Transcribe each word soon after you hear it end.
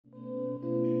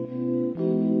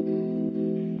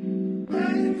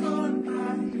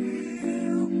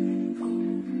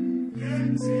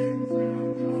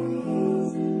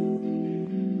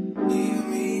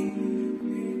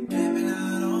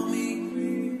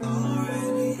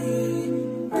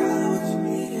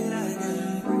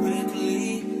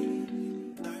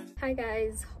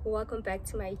guys, welcome back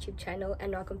to my YouTube channel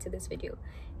and welcome to this video.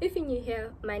 If you're new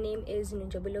here, my name is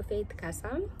Nonjabulo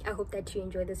Gasa. I hope that you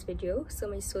enjoy this video so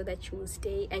much so that you will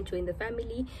stay and join the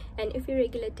family. And if you're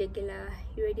regular,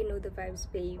 you already know the vibes,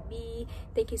 baby.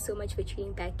 Thank you so much for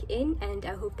tuning back in, and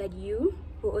I hope that you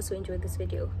will also enjoy this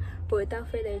video. But without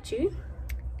further ado,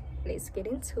 let's get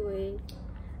into it.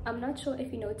 I'm not sure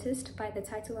if you noticed by the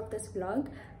title of this vlog,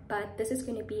 but this is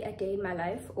going to be a day in my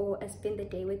life, or a spend the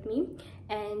day with me,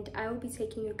 and I will be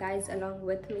taking you guys along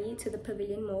with me to the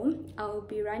Pavillion mall. I'll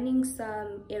be running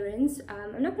some errands.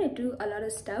 I'm not going to do a lot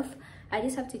of stuff. I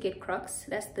just have to get Crocs.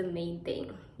 That's the main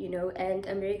thing, you know, and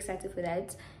I'm very excited for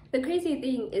that. The crazy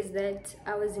thing is that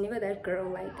I was never that girl.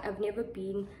 Like, I've never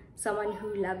been someone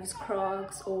who loves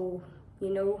Crocs or,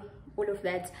 you know, all of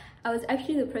that. I was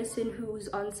actually the person who's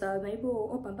on some maybe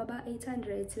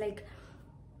 800. Like,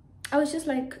 I was just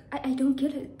like, I don't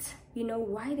get it, you know,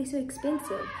 why are they so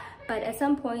expensive? But at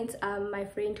some point, my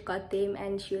friend got them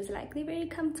and she was like, they're very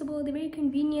comfortable, they're very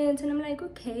convenient. And I'm like,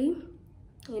 okay,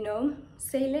 you know,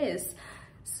 say less.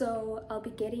 So I'll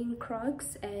be getting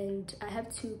Crocs, and I have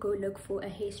to go look for a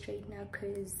hair straightener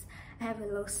because I have a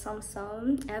little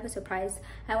some. I have a surprise.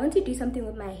 I want to do something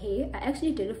with my hair. I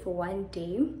actually did it for one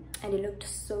day and it looked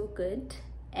so good,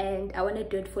 and I want to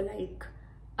do it for like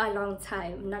a long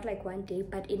time, not like one day,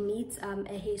 but it needs a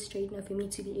hair straightener for me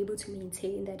to be able to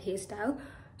maintain that hairstyle.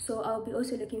 So I'll be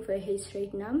also looking for a hair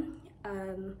straightener.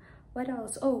 What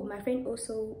else? Oh, my friend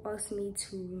also asked me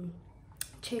to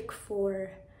check for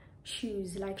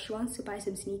shoes. Like, she wants to buy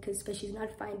some sneakers, but she's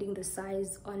not finding the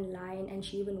size online, and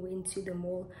she even went to the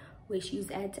mall where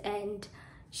she's at and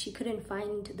she couldn't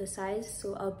find the size.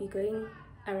 So I'll be going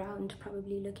around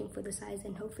probably looking for the size,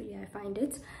 and hopefully I find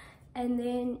it. And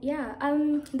then yeah,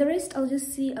 the rest I'll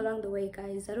just see along the way,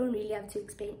 guys. I don't really have to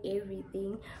explain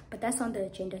everything, but that's on the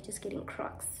agenda, just getting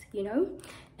Crocs, you know.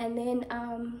 And then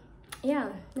yeah,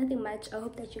 nothing much. I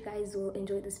hope that you guys will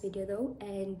enjoy this video though,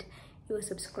 and you will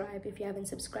subscribe if you haven't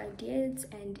subscribed yet.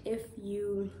 And if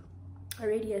you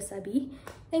already a subby,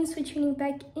 thanks for tuning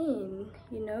back in,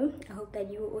 you know. I hope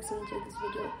that you will also enjoy this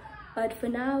video. But for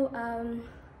now,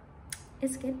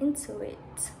 let's get into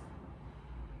it.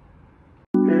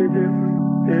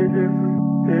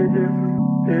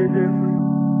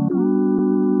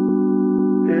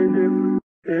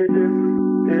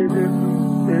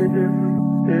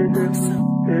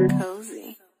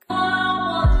 Cozy.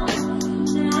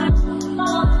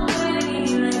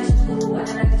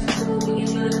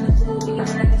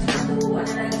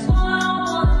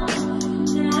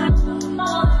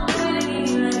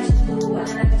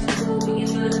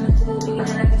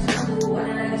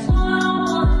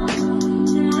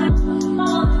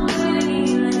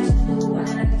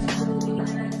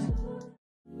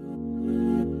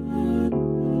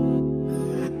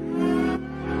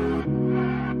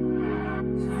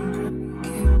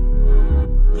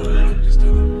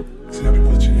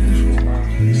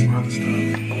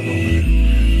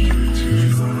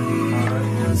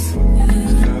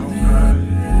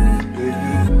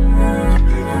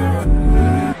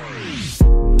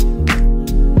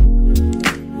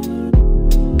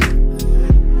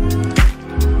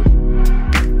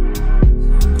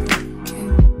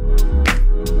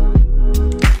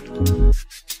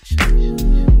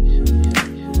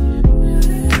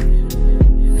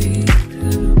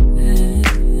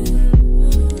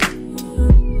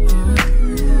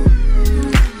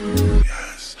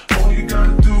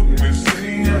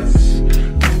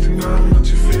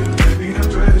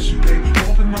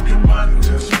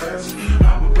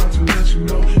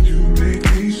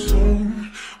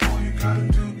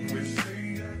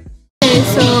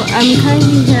 I'm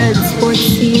currently here at Sports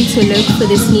Scene to look for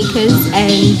the sneakers,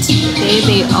 and there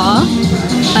they are,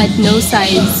 but no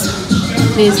size.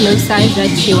 There's no size that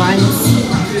she wants.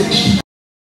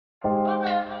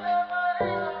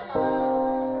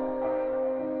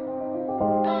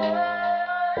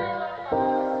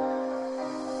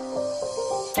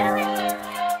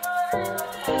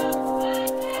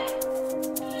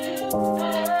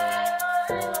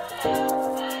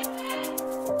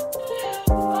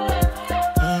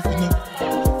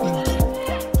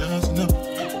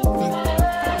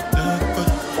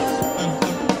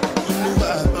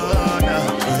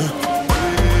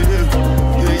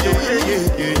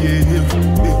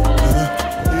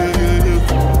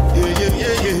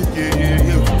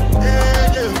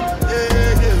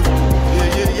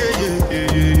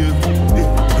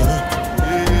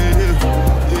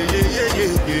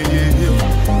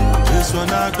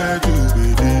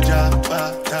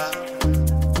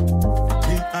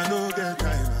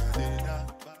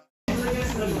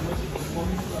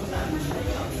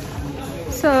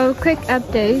 So quick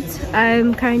update,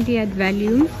 I'm currently at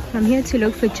Value. I'm here to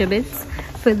look for gibbets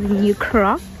for the new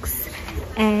Crocs,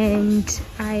 and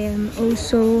I am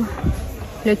also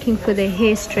looking for the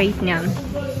hair straightener,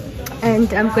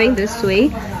 and I'm going this way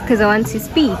because I want to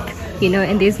speak, you know,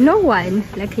 and there's no one,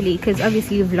 luckily, because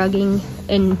obviously vlogging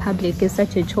in public is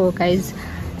such a chore, guys.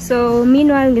 So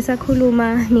meanwhile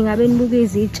ngisakhuluma ningabe nibuke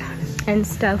izitsha and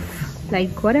stuff.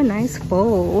 Like, what a nice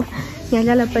bowl.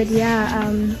 But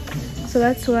yeah, so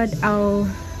that's what I'll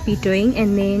be doing,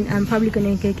 and then I'm probably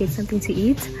gonna go get something to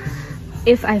eat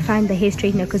if I find the hair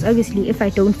straightener, because obviously if I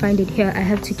don't find it here I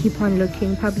have to keep on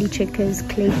looking, probably Checkers,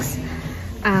 Clicks,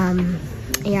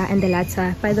 yeah, and the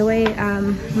latter. By the way,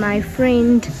 my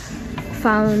friend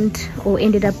found or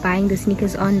ended up buying the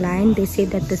sneakers online. They said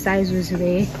that the size was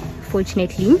there,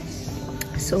 fortunately,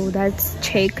 so that's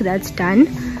that's done.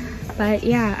 But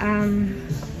yeah,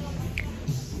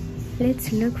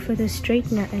 let's look for the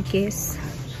straightener, I guess.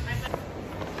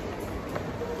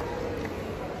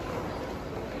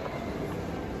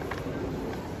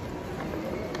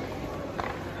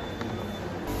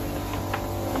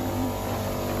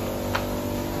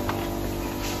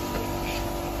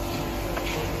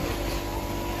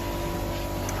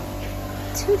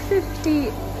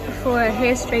 $250 for a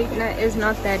hair straightener is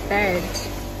not that bad.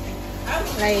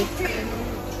 Like,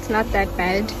 it's not that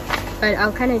bad, but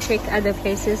I'll kind of check other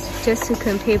places just to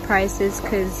compare prices,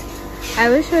 because I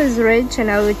wish I was rich and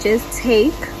I would just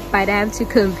take, but I have to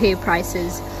compare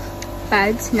prices.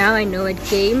 But now I know at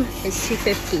Game is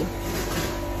 $250.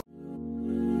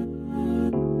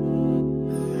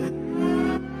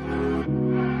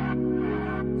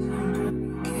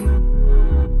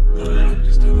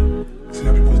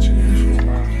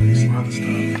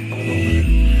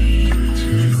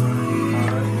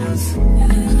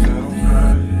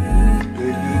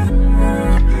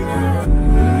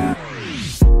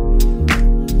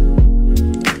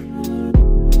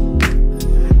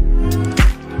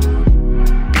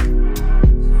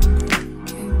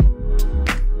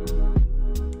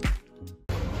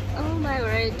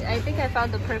 I think I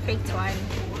found the perfect one.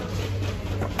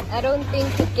 I don't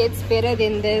think it gets better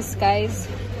than this, guys.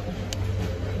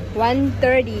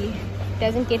 $130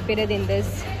 doesn't get better than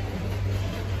this.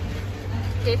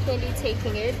 Definitely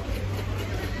taking it.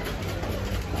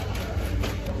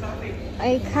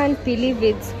 I can't believe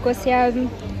it, because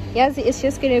yes, it's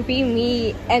just gonna be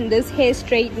me and this hair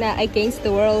straightener against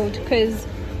the world. Because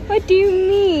what do you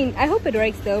mean? I hope it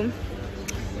works though,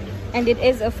 and it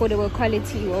is affordable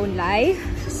quality, you won't lie.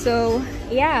 So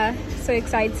yeah, so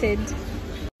excited.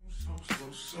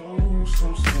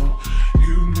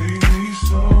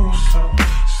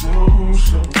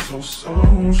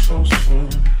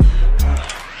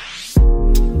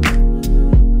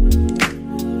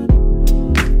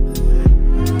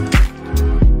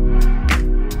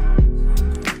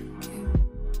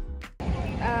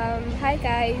 Hi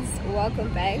guys,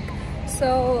 welcome back.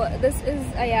 So this is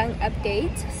a young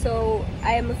update. So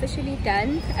I am officially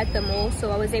done at the mall.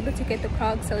 So I was able to get the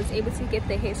Crocs, I was able to get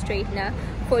the hair straightener,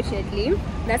 fortunately.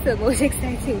 That's the most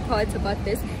exciting part about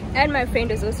this. And my friend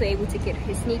was also able to get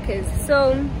her sneakers.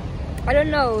 So I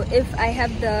don't know if I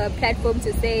have the platform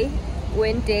to say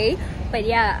when day, but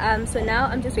yeah, so now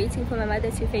I'm just waiting for my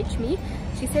mother to fetch me.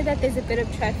 She said that there's a bit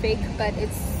of traffic, but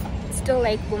it's still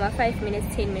like 5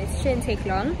 minutes, 10 minutes, shouldn't take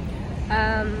long.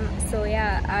 So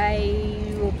yeah, I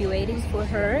will be waiting for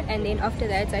her, and then after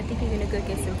that I think we're gonna go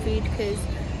get some food, because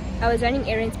I was running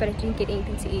errands but I didn't get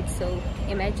anything to eat. So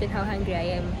imagine how hungry I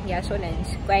am. Yeah, so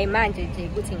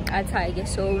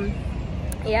so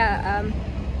yeah,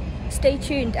 stay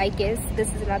tuned. I guess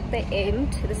this is not the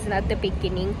end, this is not the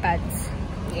beginning, but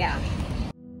yeah.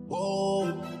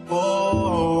 Whoa,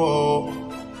 whoa.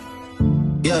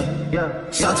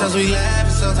 Yeah. Sometimes we laugh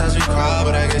and sometimes we cry,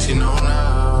 but I guess you know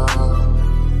now.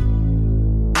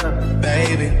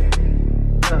 Baby,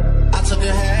 I took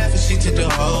a half and she took the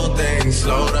whole thing.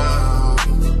 Slow down,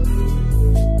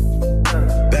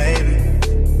 baby.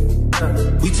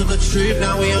 We took a trip,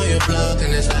 now we on your block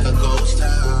and it's like a ghost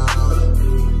town.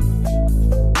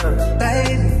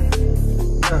 Baby,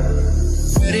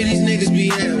 where did these niggas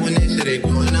be at when they say they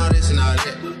doing all this and all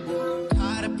that?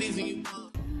 Tired of beefing you.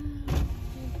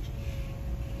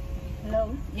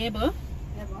 Hello. Yebo.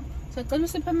 So cela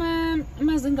usipha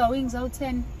amazinga wings awu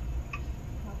 10.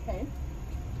 Okay.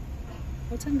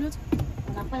 Uthanda lutho?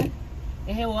 Ngapha.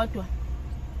 Wodwa.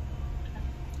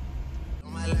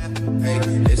 Hey,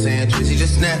 they saying Drizzy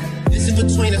just snap. This in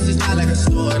between us is not like a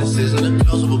store, this isn't a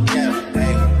closable gap.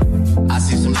 Hey, I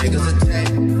see some niggas attack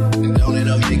and don't end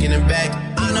up making it back.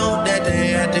 I know that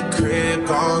they at the crib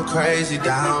going crazy,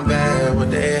 down bad.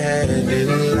 What they had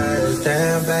didn't last,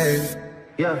 damn baby.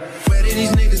 Yeah. Where did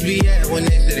these niggas be at when they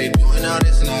say they doing all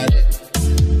this and all that?